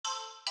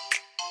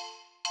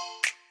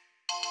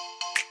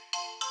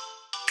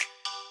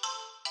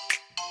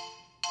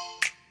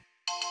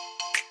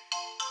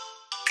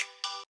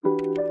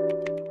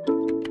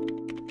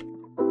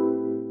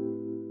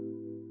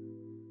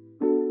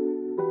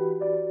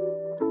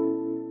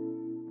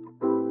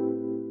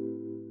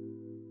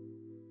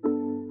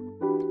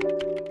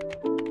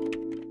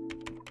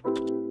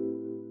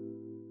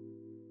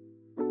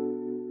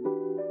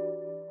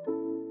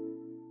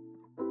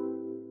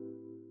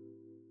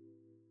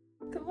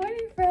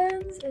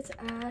friends, it's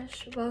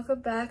Ash.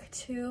 Welcome back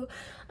to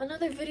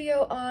another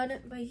video on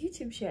my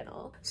YouTube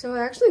channel. So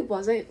I actually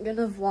wasn't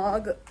gonna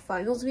vlog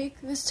finals week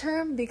this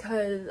term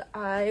because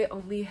I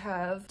only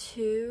have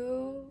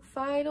 2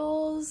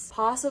 finals,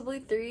 possibly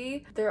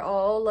 3. They're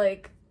all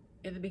like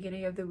in the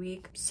beginning of the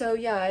week. So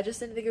yeah, I just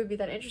didn't think it would be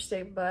that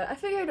interesting, but I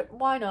figured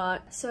why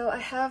not? So I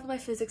have my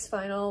physics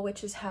final,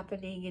 which is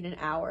happening in an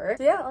hour.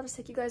 So yeah, I'll just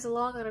take you guys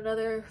along on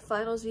another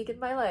finals week in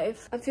my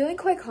life. I'm feeling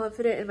quite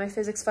confident in my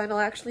physics final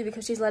actually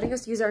because she's letting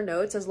us use our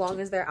notes as long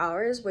as they're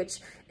ours, which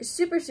is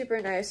super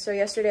nice. So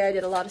yesterday I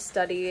did a lot of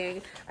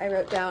studying. I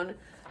wrote down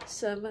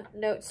some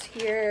notes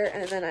here,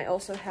 and then I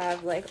also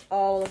have like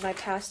all of my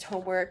past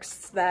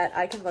homeworks that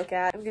I can look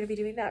at. I'm gonna be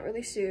doing that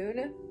really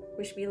soon.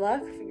 Wish me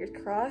luck, fingers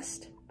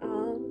crossed.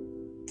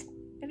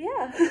 And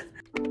yeah.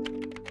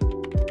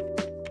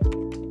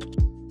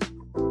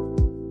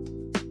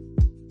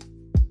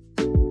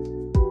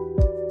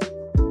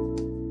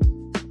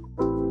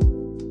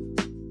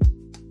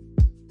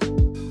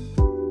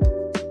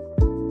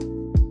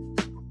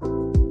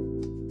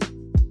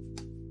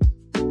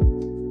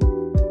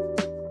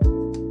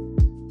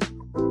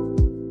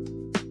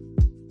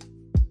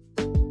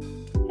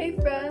 Hey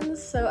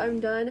friends, so I'm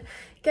done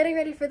getting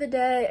ready for the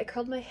day. I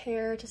curled my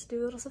hair just to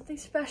do a little something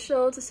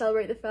special to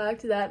celebrate the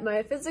fact that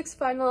my physics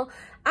final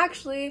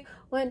actually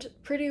went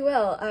pretty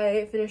well.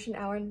 I finished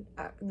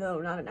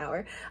a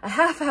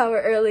half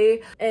hour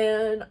early,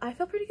 and I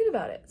feel pretty good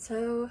about it.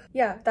 So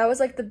yeah, that was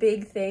like the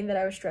big thing that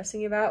I was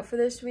stressing about for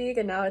this week,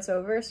 and now it's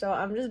over, so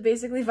I'm just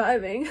basically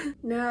vibing.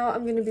 Now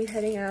I'm gonna be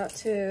heading out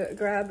to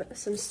grab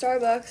some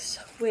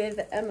Starbucks with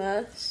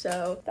Emma,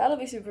 so that'll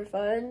be super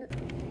fun.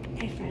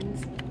 Hey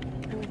friends,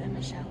 I'm with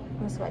Emma Shell.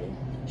 I'm sweaty.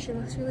 She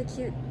looks really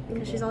cute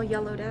because she's all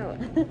yellowed out.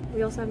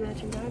 We also have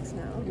matching bags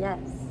now. Yes.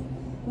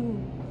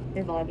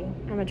 You're vlogging.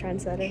 I'm a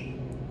trendsetter.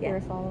 Yeah. You're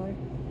a follower.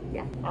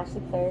 Yeah.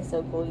 Ashley Claire is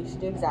so cool. You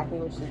should do exactly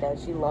what she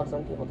does. She loves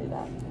when people do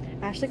that.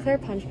 Ashley Claire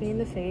punched me in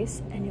the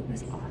face and it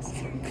was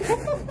awesome.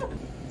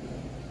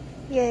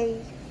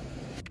 Yay.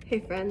 Hey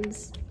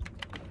friends.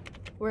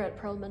 We're at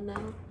Perlman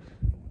now.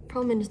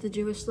 Perlman is the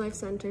Jewish Life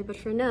Center, but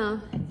for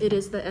now, it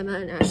is the Emma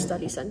and Ash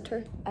Study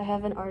Center. I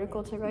have an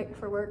article to write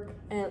for work,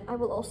 and I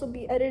will also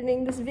be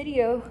editing this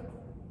video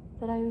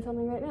that I am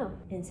filming right now.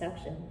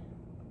 Inception.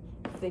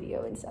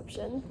 Video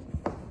inception.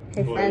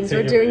 Hey friends,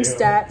 we're doing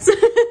stats.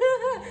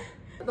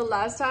 The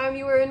last time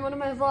you were in one of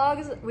my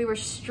vlogs, we were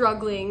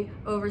struggling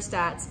over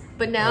stats,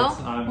 but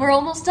now we're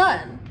almost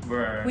done.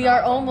 We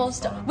are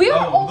almost done. We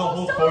are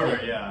almost done. The whole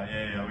quarter,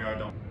 yeah, we are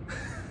done.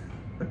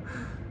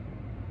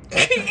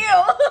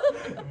 Ew.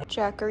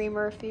 Jackery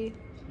Murphy.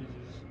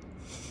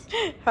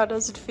 How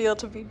does it feel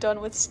to be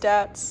done with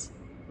stats?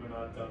 We're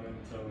not done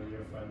until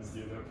your friends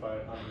do their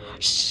part.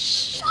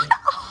 Shut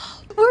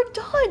up! We're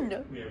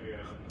done! We are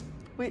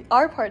done.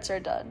 Our parts are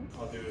done.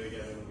 I'll do it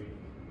again in a week.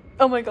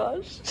 Oh my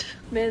gosh.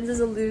 Mans is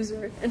a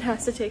loser and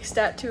has to take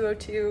stat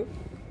 202.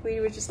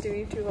 We were just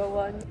doing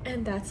 201.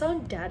 And that's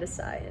on data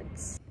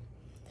science.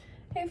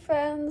 Hey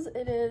friends,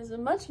 it is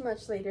much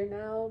later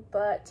now,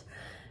 but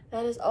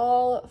that is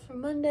all for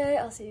Monday.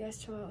 I'll see you guys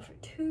tomorrow for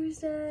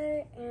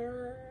Tuesday,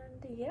 and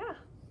yeah,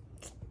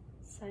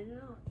 signing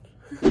off.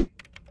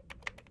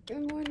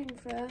 Good morning,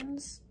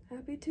 friends.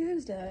 Happy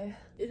Tuesday.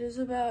 It is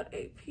about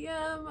 8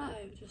 p.m.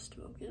 I've just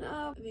woken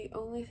up. The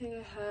only thing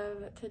I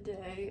have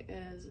today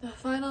is the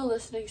final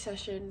listening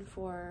session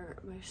for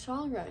my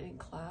songwriting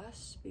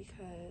class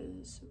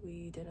because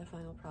we did a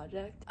final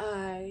project.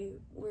 I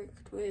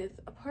worked with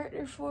a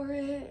partner for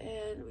it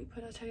and we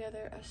put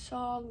together a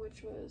song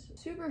which was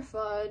super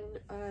fun.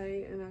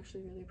 I am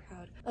actually really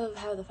proud of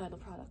how the final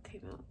product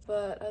came out.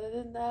 But other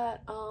than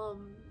that, I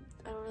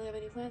don't really have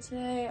any plans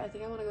today. I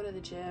think I want to go to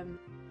the gym.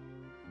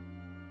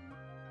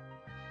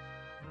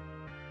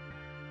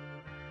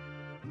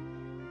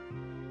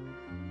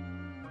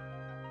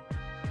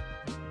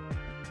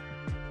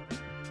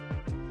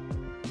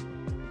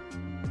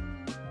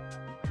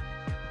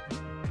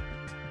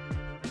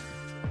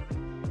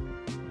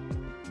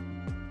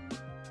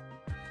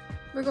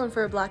 We're going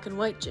for a black and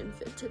white gym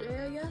fit today,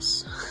 I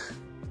guess.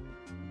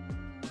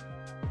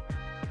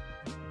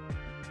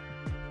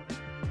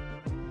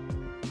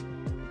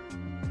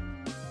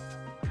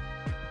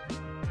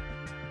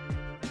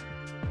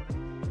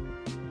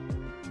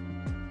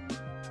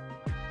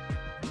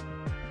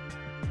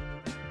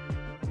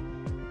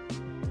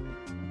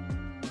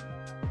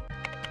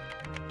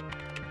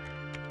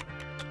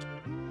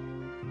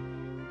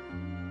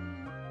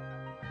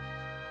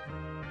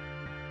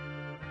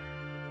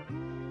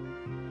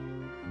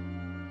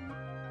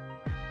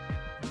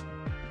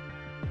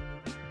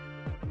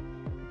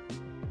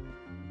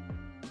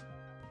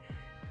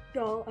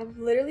 Y'all, I'm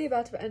literally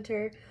about to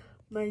enter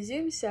my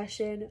Zoom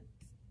session,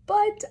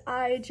 but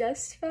I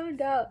just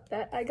found out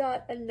that I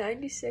got a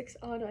 96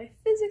 on my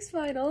physics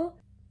final,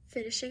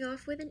 finishing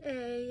off with an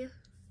A.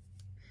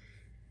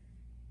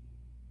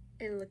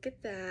 And look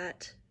at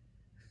that.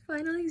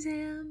 Final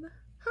exam.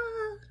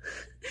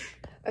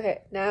 Ah.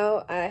 Okay,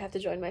 now I have to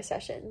join my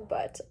session,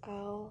 but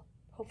I'll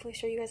hopefully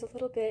show you guys a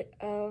little bit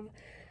of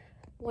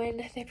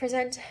when they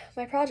present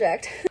my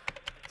project.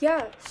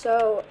 Yeah,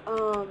 so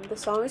the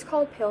song is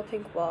called Pale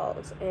Pink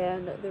Walls,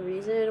 and the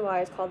reason why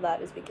it's called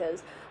that is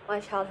because my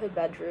childhood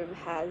bedroom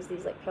has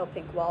these like pale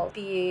pink walls.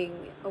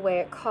 Being away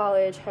at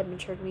college had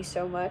matured me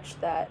so much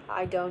that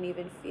I don't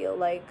even feel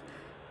like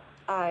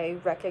I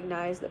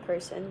recognize the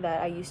person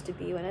that I used to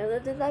be when I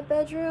lived in that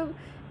bedroom,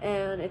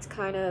 and it's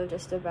kind of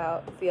just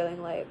about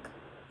feeling like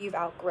you've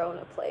outgrown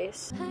a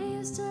place. I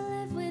used to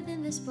live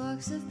within this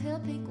box of pale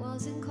pink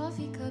walls and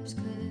coffee cups,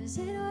 cause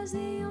it was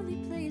the only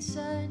place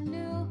I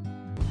knew.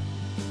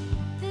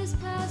 This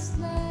past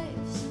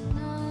life's a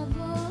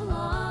novel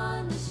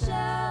on the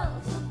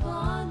shelf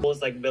upon. It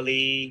was like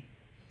really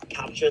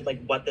captured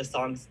like what the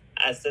song's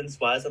essence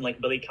was and like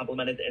really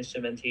complimented the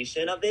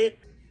instrumentation of it.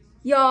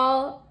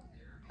 Y'all,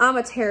 I'm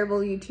a terrible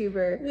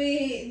YouTuber.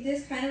 Wait,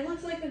 this kind of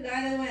looks like a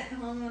guy that went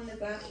home on The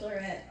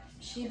Bachelorette.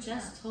 She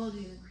just told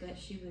you that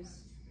she was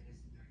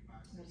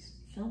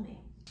filming.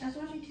 I was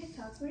watching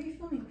TikToks. What are you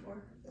filming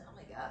for? Oh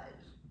my gosh.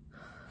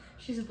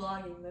 She's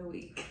vlogging the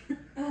week.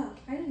 Oh,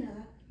 I didn't know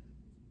that.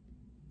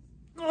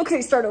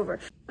 Okay, start over.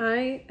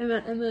 I am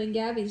at Emma and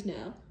Gabby's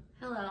now.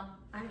 Hello,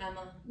 I'm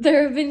Emma.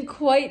 There have been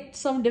quite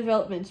some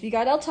developments. We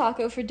got El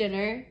Taco for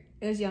dinner.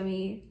 It was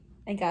yummy.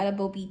 I got a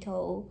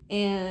Bobito.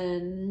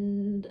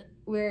 And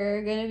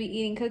we're gonna be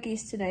eating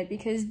cookies tonight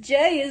because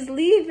Jay is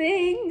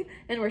leaving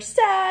and we're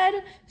sad.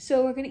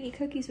 So we're gonna eat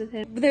cookies with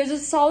him. But there's a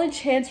solid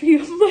chance we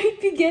might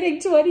be getting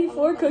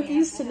 24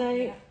 cookies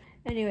tonight.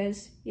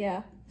 Anyways,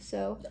 yeah.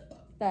 So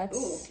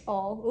that's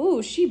all.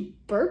 Ooh, she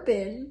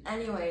burping.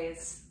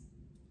 Anyways.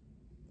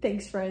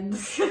 Thanks,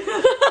 friends.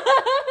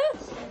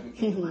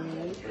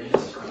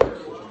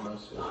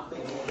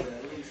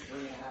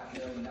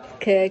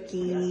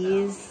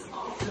 Cookies.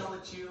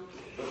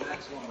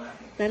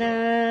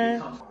 Ta-da!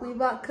 We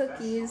bought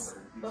cookies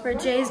for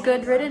Jay's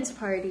good riddance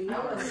party.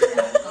 I'm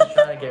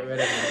trying to get rid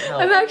of it.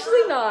 I'm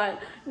actually not.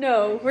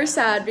 No, we're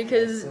sad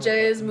because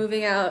Jay is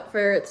moving out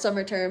for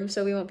summer term,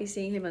 so we won't be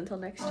seeing him until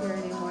next year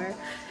anymore.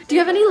 Do you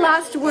have any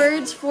last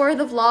words for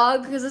the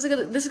vlog? Because this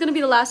is gonna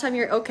be the last time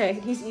you're okay.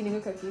 He's eating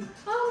a cookie.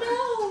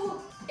 Oh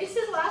no! It's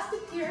his last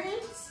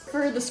appearance.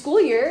 For the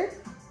school year.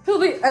 He'll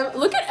be.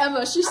 Look at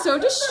Emma. She's so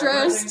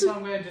distressed.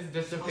 I'm gonna just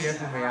disappear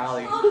from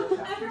reality.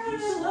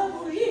 Everyone I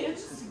love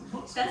leaves.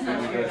 That's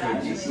not We go to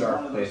a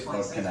GCR place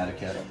called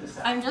Connecticut.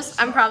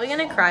 I'm probably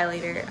gonna cry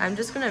later. I'm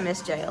just gonna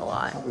miss Jay a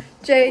lot.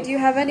 Jay, do you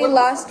have any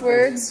last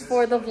words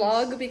for the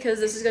vlog? Because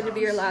this is going to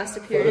be your last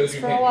appearance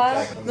for a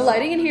while. The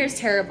lighting in here is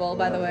terrible,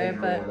 by the way,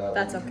 but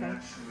that's okay.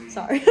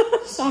 Sorry.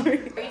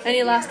 Sorry.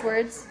 Any last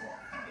words?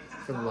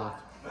 Good luck.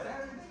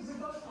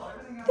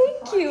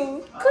 Thank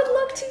you. Good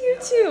luck to you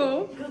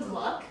too. Good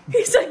luck.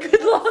 He said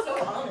good luck.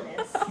 So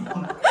ominous.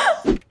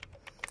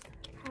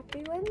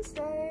 Happy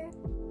Wednesday.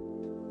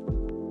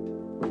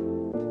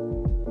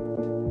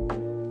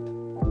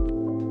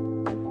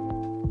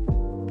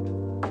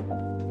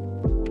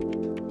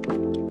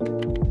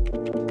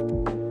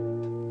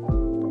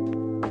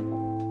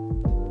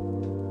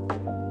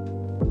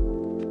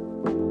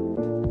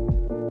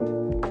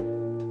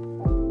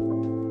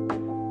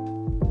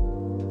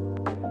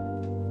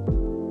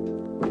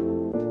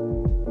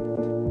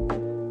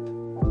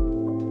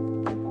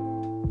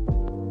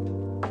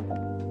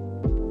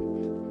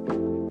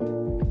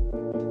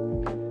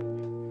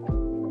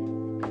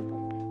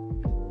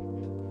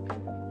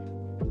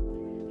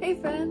 Hey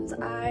friends,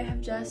 I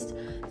have just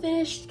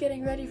finished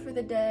getting ready for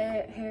the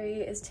day. Harry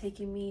is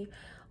taking me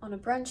on a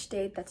brunch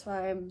date. That's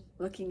why I'm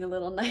looking a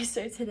little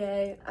nicer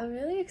today. I'm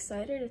really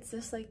excited. It's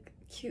this like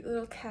cute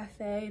little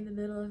cafe in the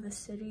middle of the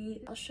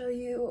city. I'll show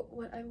you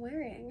what I'm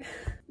wearing.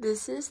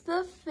 This is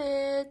the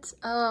fit.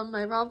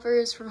 My romper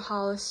is from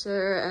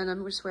Hollister and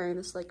I'm just wearing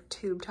this like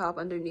tube top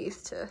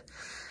underneath to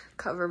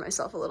cover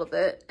myself a little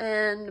bit.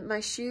 And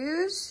my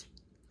shoes,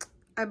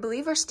 I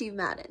believe, are Steve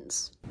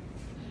Madden's.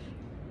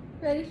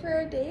 Ready for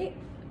our date?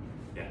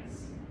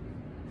 Yes.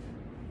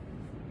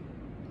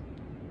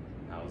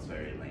 That was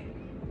very lame.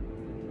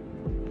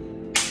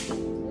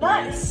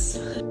 Nice!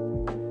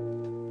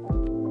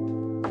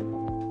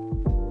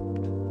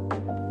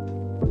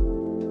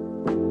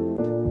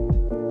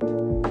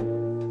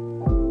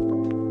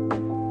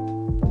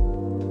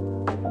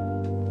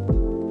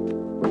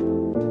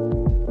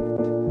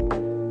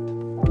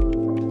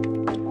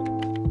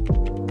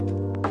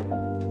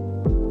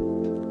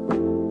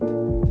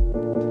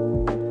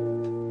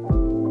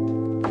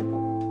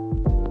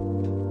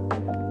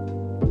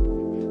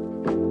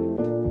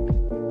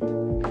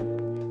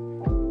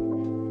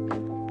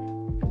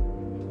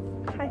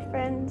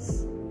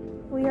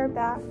 We are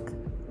back.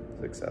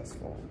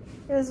 Successful.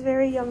 It was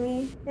very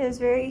yummy. It is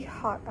very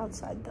hot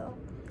outside though.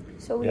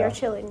 So we are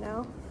chilling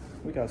now.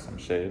 We got some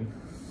shade,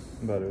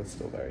 but it was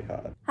still very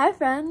hot. Hi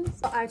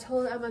friends. I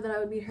told Emma that I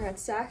would meet her at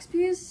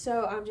Saxby's,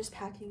 so I'm just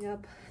packing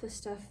up the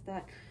stuff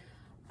that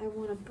I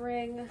want to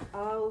bring.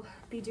 I'll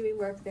be doing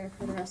work there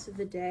for the rest of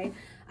the day.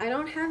 I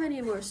don't have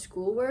any more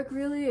schoolwork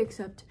really,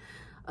 except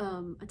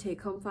a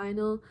take-home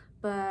final,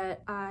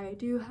 but I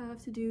do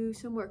have to do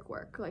some work,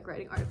 like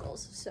writing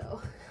articles.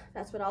 So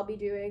that's what I'll be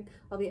doing.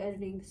 I'll be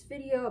editing this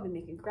video. I'll be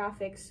making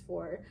graphics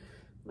for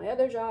my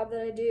other job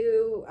that I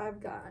do. I've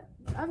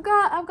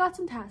got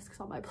some tasks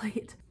on my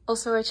plate.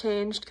 Also, I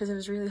changed because it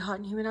was really hot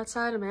and humid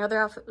outside, and my other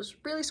outfit was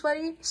really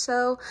sweaty.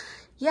 So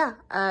yeah,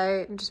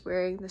 I'm just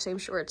wearing the same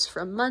shorts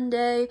from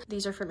Monday.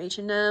 These are from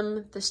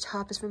H&M. This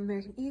top is from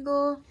American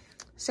Eagle.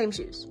 Same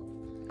shoes.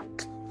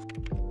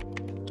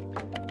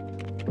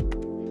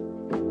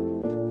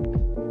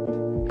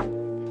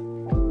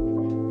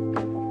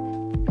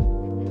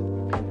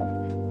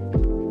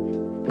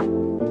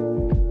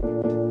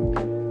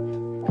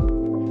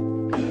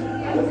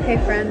 Hey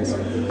friends,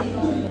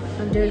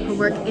 I'm doing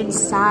homework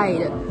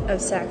inside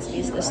of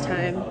Saxby's this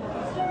time,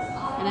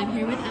 and I'm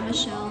here with Emma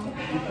Shell.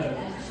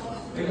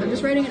 I'm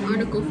just writing an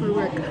article for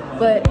work,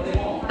 but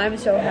I'm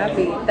so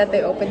happy that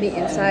they opened the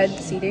inside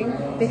seating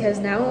because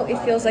now it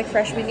feels like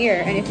freshman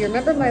year. And if you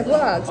remember my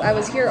vlogs, I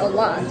was here a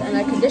lot and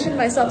I conditioned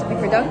myself to be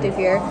productive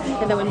here,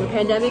 and then when the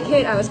pandemic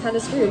hit, I was kind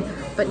of screwed.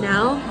 But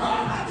now,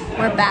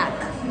 we're back.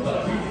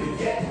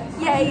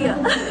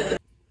 Yay!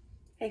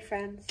 Hey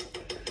friends.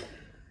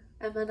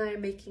 Emma and I are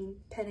making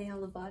penne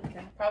alla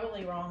vodka.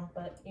 Probably wrong,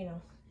 but you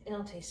know,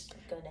 it'll taste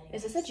good anyway.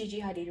 Is this a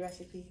Gigi Hadid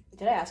recipe?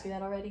 Did I ask you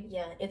that already?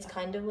 Yeah, it's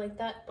kind of like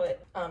that,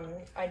 but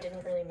I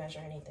didn't really measure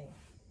anything.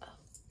 Oh,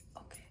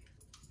 okay.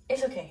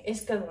 It's okay.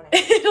 It's good one.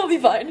 It'll be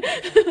fine.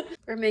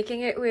 We're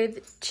making it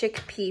with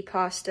chickpea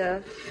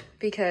pasta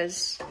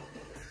because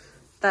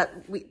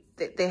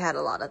they had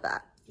a lot of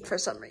that for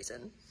some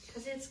reason.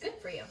 Because it's good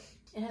for you.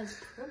 It has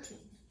protein.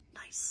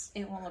 Nice.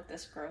 It won't look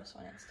this gross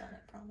when it's done,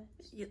 I promise.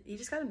 You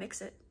just gotta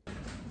mix it.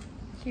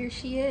 Here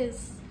she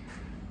is.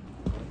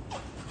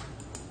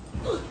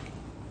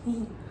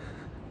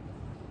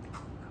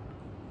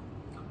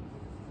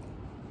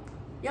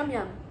 Yum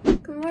yum.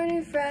 Good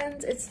morning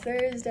friends, it's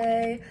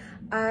Thursday.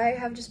 I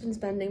have just been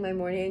spending my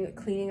morning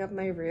cleaning up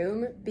my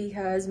room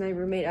because my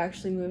roommate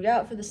actually moved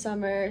out for the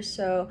summer,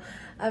 so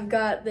I've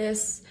got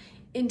this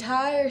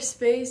entire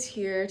space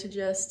here to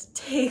just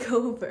take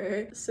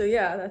over. So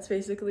yeah, that's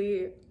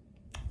basically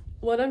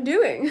what I'm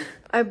doing.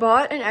 I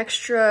bought an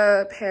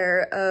extra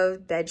pair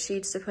of bed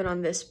sheets to put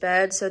on this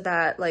bed so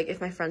that like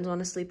if my friends want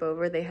to sleep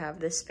over, they have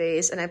this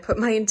space. And I put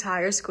my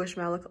entire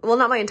Squishmallow, well,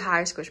 not my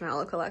entire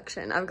Squishmallow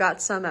collection. I've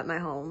got some at my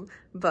home,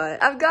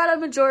 but I've got a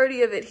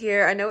majority of it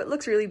here. I know it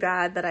looks really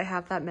bad that I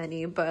have that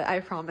many, but I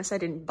promise I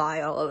didn't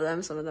buy all of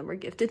them. Some of them were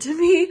gifted to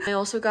me. I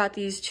also got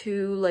these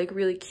two like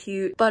really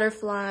cute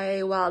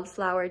butterfly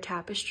wildflower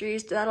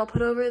tapestries that I'll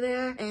put over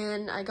there.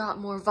 And I got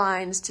more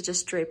vines to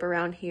just drape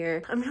around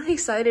here. I'm really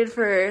excited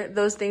for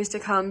those things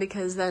to come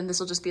because then this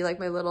will just be like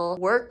my little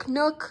work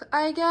nook,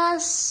 I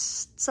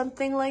guess.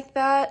 Something like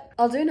that.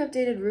 I'll do an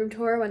updated room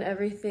tour when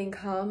everything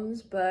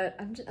comes, but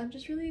I'm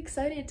just really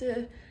excited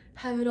to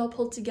have it all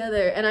pulled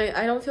together. And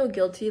I don't feel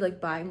guilty like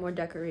buying more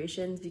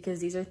decorations because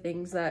these are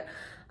things that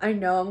I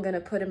know I'm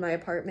gonna put in my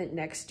apartment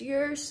next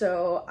year,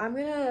 so I'm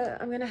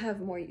gonna have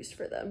more use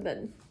for them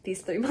than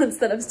these 3 months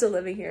that I'm still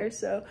living here,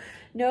 so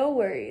no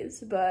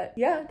worries. But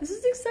yeah, this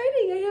is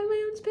exciting. I have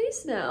my own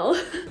space now.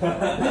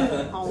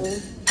 Oh.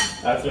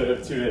 After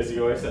 2 days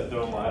ago, I said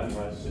don't lie to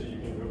my shit, you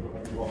can move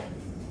whenever you want.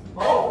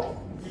 Oh!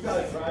 You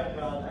got it right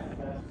around that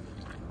fast.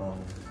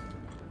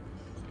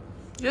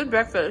 Good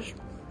breakfast.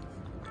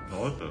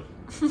 Delicious.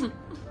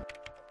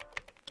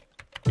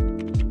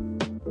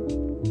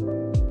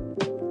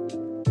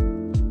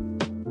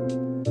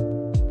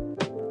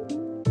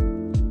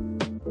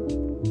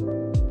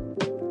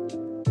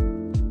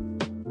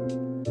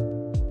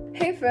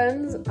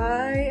 Friends,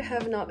 I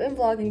have not been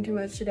vlogging too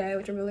much today,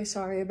 which I'm really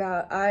sorry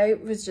about. I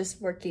was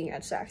just working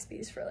at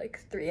Saxby's for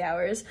like 3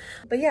 hours.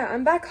 But yeah,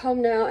 I'm back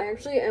home now. I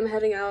actually am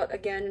heading out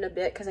again in a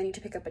bit because I need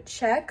to pick up a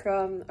check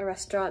from a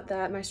restaurant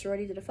that my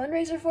sorority did a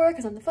fundraiser for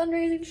because I'm the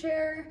fundraising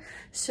chair.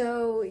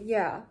 So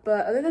yeah,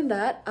 but other than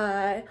that,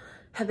 I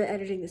have been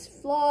editing this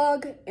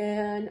vlog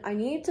and I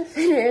need to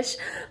finish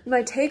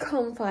my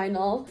take-home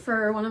final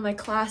for one of my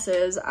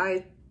classes.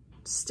 I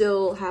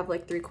still have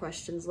like 3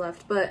 questions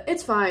left, but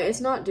it's fine.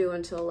 It's not due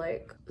until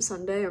like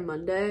Sunday or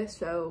Monday,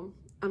 so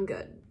I'm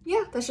good.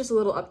 Yeah, that's just a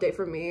little update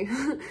from me.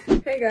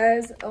 Hey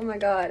guys, oh my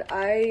god,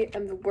 I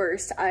am the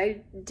worst.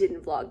 I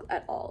didn't vlog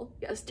at all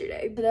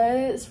yesterday.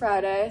 Today is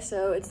Friday,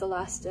 so it's the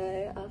last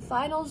day of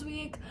finals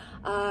week.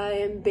 I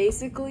am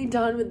basically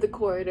done with the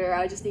quarter.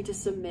 I just need to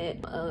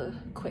submit a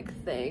quick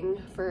thing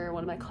for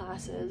one of my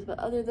classes, but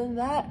other than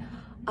that,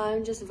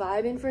 I'm just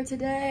vibing for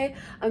today.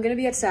 I'm gonna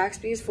be at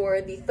Saxby's for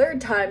the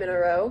 3rd time in a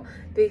row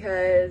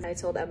because I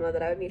told Emma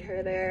that I would meet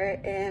her there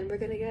and we're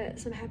gonna get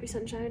some Happy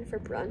Sunshine for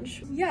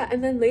brunch. Yeah,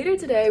 and then later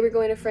today we're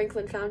going to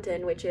Franklin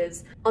Fountain, which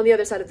is on the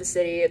other side of the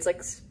city. It's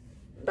like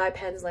by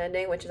Penn's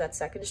Landing, which is at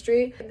 2nd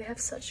Street. And they have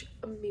such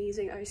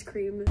amazing ice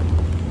cream.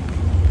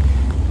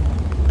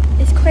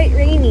 It's quite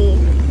rainy,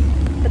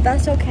 but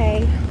that's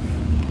okay.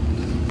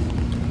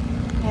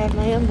 I have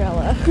my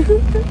umbrella.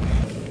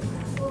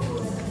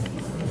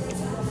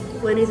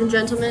 Ladies and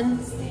gentlemen,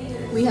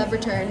 we have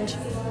returned.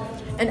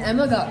 And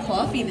Emma got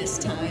coffee this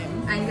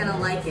time. I'm gonna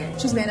like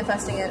it. She's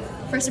manifesting it.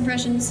 First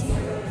impressions.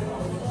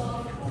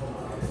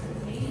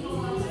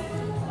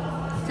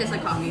 Tastes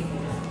like coffee.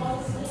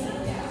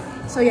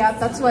 So yeah,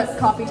 that's what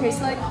coffee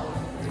tastes like.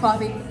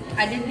 Coffee.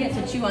 I did get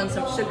to chew on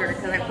some sugar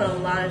because I put a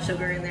lot of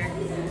sugar in there.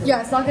 Yeah,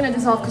 it's not gonna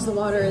dissolve because the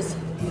water is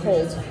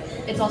cold.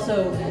 It's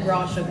also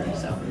raw sugar,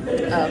 so. Oh,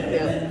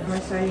 yeah. We're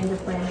starting to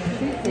plan the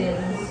treat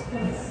things,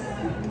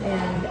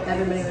 and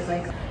everybody was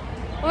like,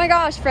 Oh my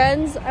gosh,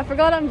 friends, I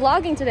forgot I'm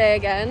vlogging today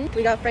again.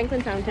 We got Franklin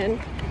Fountain.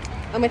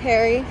 I'm with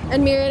Harry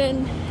and Mirren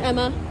and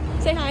Emma.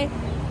 Say hi.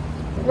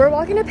 We're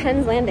walking to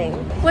Penn's Landing.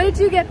 What did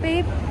you get,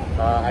 babe?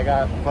 I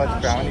got fudge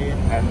brownie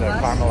and the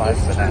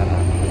caramelized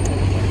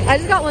banana. I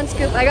just got one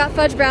scoop. I got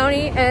fudge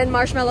brownie and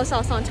marshmallow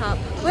sauce on top.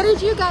 What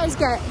did you guys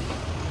get?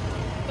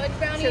 fudge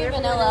brownie and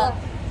vanilla.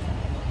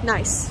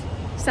 Nice.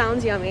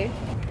 Sounds yummy.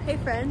 Hey,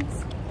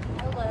 friends.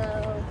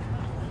 Hello.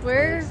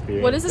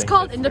 What is this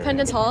called?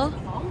 Independence Hall?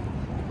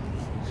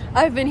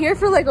 I've been here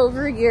for like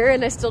over a year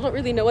and I still don't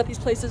really know what these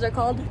places are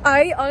called.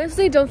 I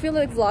honestly don't feel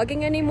like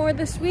vlogging anymore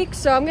this week,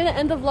 so I'm gonna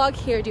end the vlog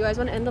here. Do you guys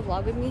want to end the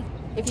vlog with me?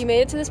 If you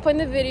made it to this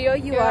point in the video,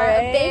 you are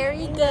a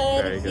very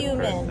good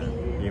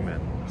human.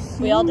 Human.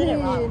 We all did it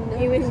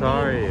wrong.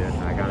 Sorry,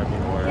 I gotta be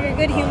more. You're a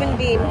good human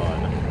being.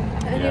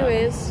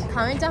 Anyways.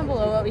 Comment down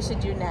below what we should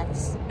do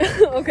next.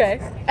 Okay.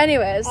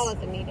 Anyways. I'll let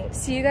them eat it.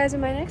 See you guys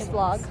in my next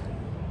vlog.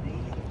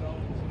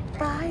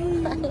 Bye.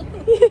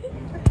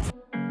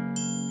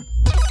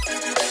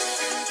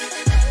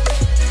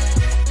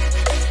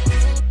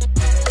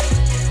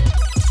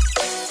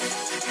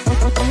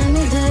 I'm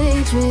a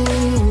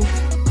daydream.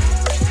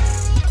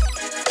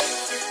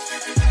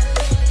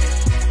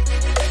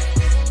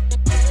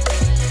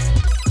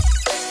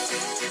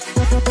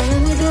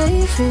 I'm a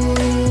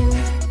daydream.